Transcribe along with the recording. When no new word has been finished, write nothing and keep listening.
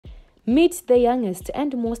Meet the youngest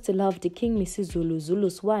and most loved King Misuzulu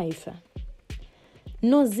Zulu's wife.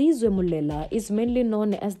 Nozizwe Mulela is mainly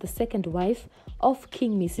known as the second wife of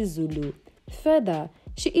King Misuzulu. Further,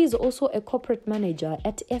 she is also a corporate manager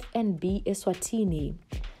at FNB Eswatini.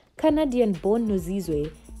 Canadian-born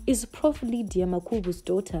Nozizwe is Prof. Lydia Makubu's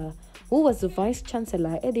daughter, who was the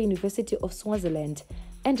Vice-Chancellor at the University of Swaziland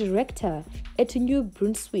and Rector at New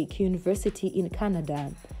Brunswick University in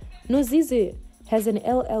Canada. Nozizwe has an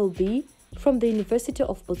LLB from the University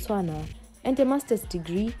of Botswana and a master's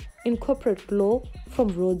degree in corporate law from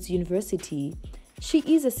Rhodes University. She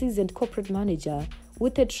is a seasoned corporate manager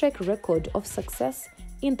with a track record of success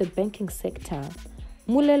in the banking sector.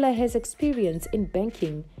 Mulela has experience in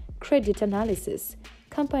banking, credit analysis,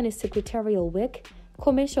 company secretarial work,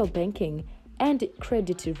 commercial banking, and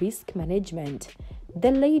credit risk management.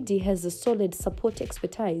 The lady has a solid support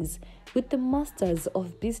expertise with the Masters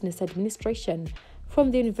of Business Administration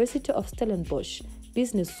from the University of Stellenbosch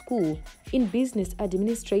Business School in Business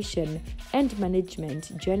Administration and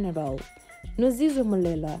Management General. Nozizwe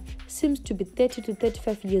Mulela seems to be 30 to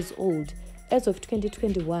 35 years old as of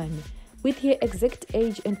 2021, with her exact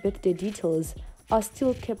age and birthday details are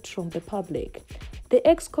still kept from the public. The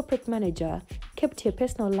ex-corporate manager kept her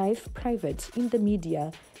personal life private in the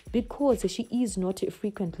media because she is not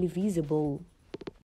frequently visible.